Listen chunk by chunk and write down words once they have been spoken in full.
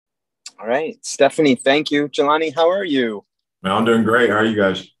All right. Stephanie, thank you. Jelani, how are you? Man, I'm doing great. How are you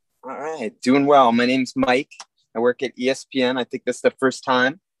guys? All right. Doing well. My name's Mike. I work at ESPN. I think this is the first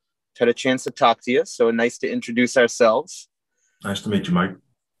time I've had a chance to talk to you. So nice to introduce ourselves. Nice to meet you, Mike.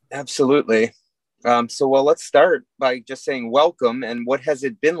 Absolutely. Well, let's start by just saying welcome. And what has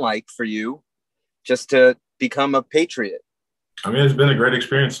it been like for you just to become a Patriot? I mean, it's been a great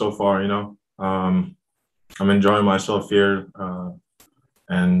experience so far, I'm enjoying myself here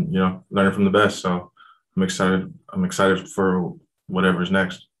and, learning from the best. So I'm excited. I'm excited for whatever's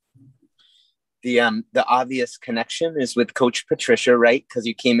next. The obvious connection is with Coach Patricia, right? Because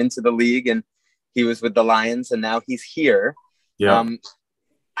you came into the league and he was with the Lions and now he's here. Yeah.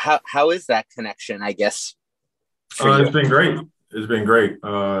 How is that connection, I guess? It's been great. It's been great.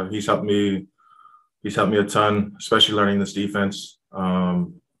 He's helped me a ton, especially learning this defense.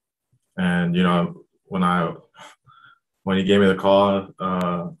 And when he gave me the call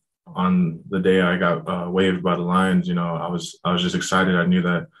on the day I got waived by the Lions, I was just excited. I knew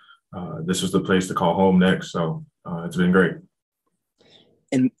that this was the place to call home next. So it's been great.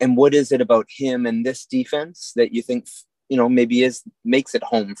 And what is it about him and this defense that you think, maybe makes it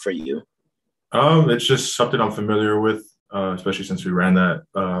home for you? It's just something I'm familiar with, especially since we ran that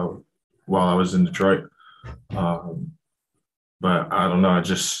while I was in Detroit. But I don't know. It's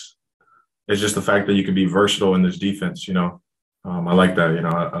just the fact that you can be versatile in this defense. I like that.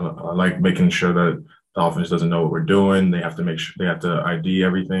 I like making sure that the offense doesn't know what we're doing. They have to make sure they have to ID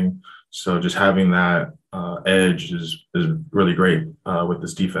everything. So just having that edge is really great with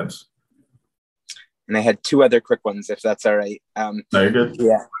this defense. And I had two other quick ones, if that's all right. No, you're good.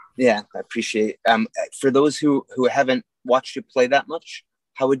 Yeah, I appreciate it. For those who haven't watched you play that much,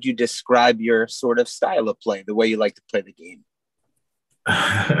 how would you describe your sort of style of play, the way you like to play the game?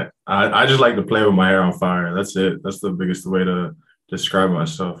 I just like to play with my hair on fire. That's it. That's the biggest way to describe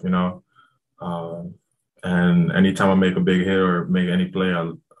myself, And anytime I make a big hit or make any play,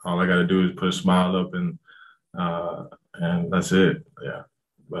 all I got to do is put a smile up and that's it. Yeah.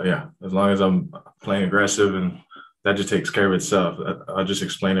 But yeah, as long as I'm playing aggressive and that just takes care of itself. I'll just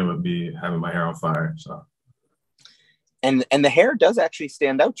explain it with me having my hair on fire. So. And the hair does actually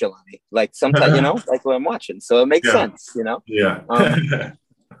stand out, Jelani. Like sometimes, like when I'm watching. So it makes sense, Yeah.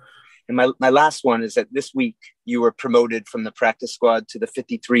 And my last one is that this week you were promoted from the practice squad to the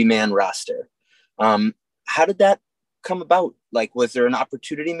 53-man roster. How did that come about? Like, was there an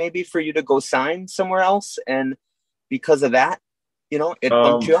opportunity maybe for you to go sign somewhere else? And because of that, it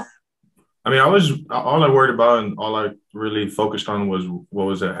bumped you up? I mean, all I worried about and all I really focused on was what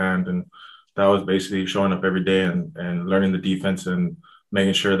was at hand. And that was basically showing up every day and learning the defense and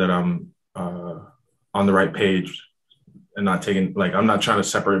making sure that I'm on the right page and not taking, I'm not trying to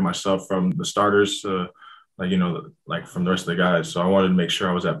separate myself from the starters, from the rest of the guys. So I wanted to make sure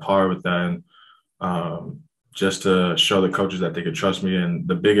I was at par with that and just to show the coaches that they could trust me. And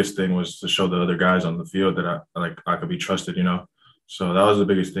the biggest thing was to show the other guys on the field that I could be trusted, So that was the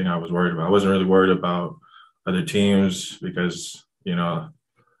biggest thing I was worried about. I wasn't really worried about other teams because,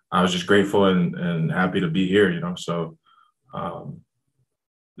 I was just grateful and happy to be here, So,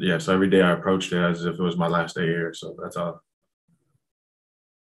 so every day I approached it as if it was my last day here. So that's all.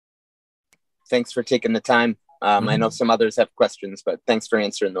 Thanks for taking the time. I know some others have questions, but thanks for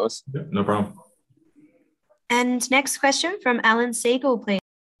answering those. Yeah, no problem. And next question from Alan Sago, please.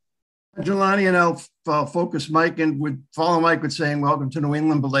 Jelani, and I'll focus Mike and would follow Mike with saying welcome to New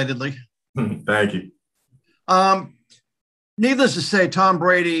England belatedly. Thank you. Needless to say, Tom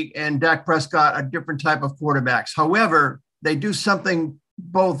Brady and Dak Prescott are different type of quarterbacks. However, they do something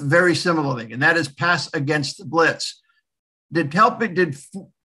both very similarly, and that is pass against the blitz. Did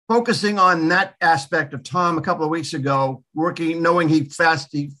focusing on that aspect of Tom a couple of weeks ago, knowing he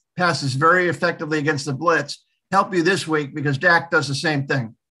passes very effectively against the blitz, help you this week because Dak does the same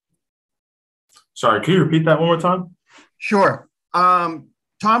thing? Sorry, can you repeat that one more time? Sure. Tom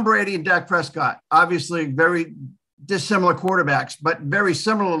Brady and Dak Prescott, obviously very dissimilar quarterbacks, but very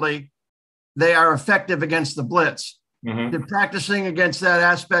similarly, they are effective against the blitz. Mm-hmm. Did practicing against that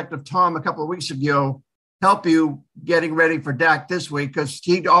aspect of Tom a couple of weeks ago help you getting ready for Dak this week? Because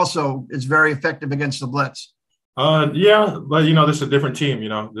he also is very effective against the blitz. Yeah, but this is a different team.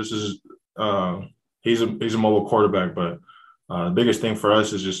 This is he's a mobile quarterback, but the biggest thing for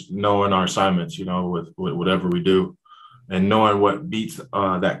us is just knowing our assignments. With whatever we do, and knowing what beats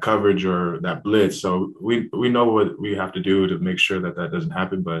that coverage or that blitz. So we know what we have to do to make sure that doesn't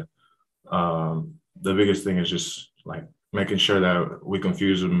happen. But the biggest thing is just making sure that we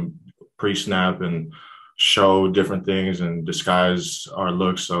confuse them pre-snap and show different things and disguise our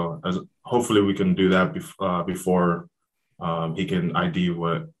looks. So hopefully we can do that before he can ID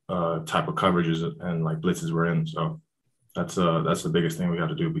what type of coverages and like blitzes we're in. So that's the biggest thing we got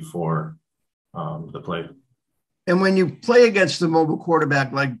to do before the play. And when you play against the mobile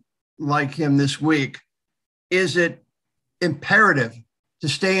quarterback like him this week, is it imperative to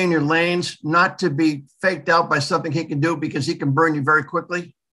stay in your lanes, not to be faked out by something he can do because he can burn you very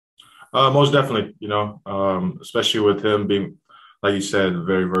quickly? Most definitely, you know, especially with him being, like you said,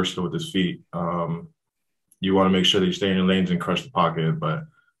 very versatile with his feet. You want to make sure that you stay in your lanes and crush the pocket. But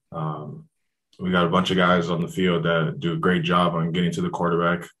we got a bunch of guys on the field that do a great job on getting to the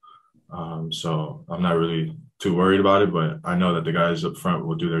quarterback. So I'm not really too worried about it, but I know that the guys up front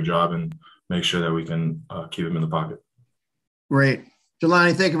will do their job and make sure that we can keep him in the pocket. Great.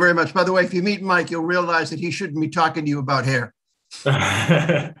 Jelani, thank you very much. By the way, if you meet Mike, you'll realize that he shouldn't be talking to you about hair.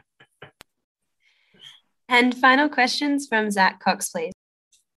 And final questions from Zach Cox, please.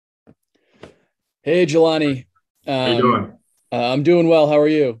 Hey, Jelani. How you doing? I'm doing well. How are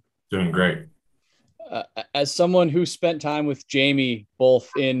you? Doing great. As someone who spent time with Jamie both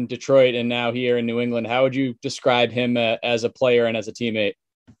in Detroit and now here in New England, how would you describe him as a player and as a teammate?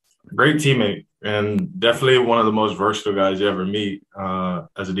 Great teammate, and definitely one of the most versatile guys you ever meet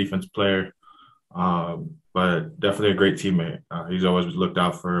as a defensive player. But definitely a great teammate. He's always looked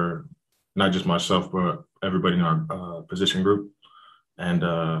out for not just myself, but everybody in our position group. And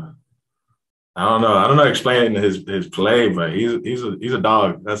I don't know explaining his play, but he's a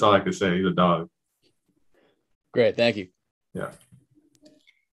dog. That's all I can say. He's a dog. Great. Thank you. Yeah.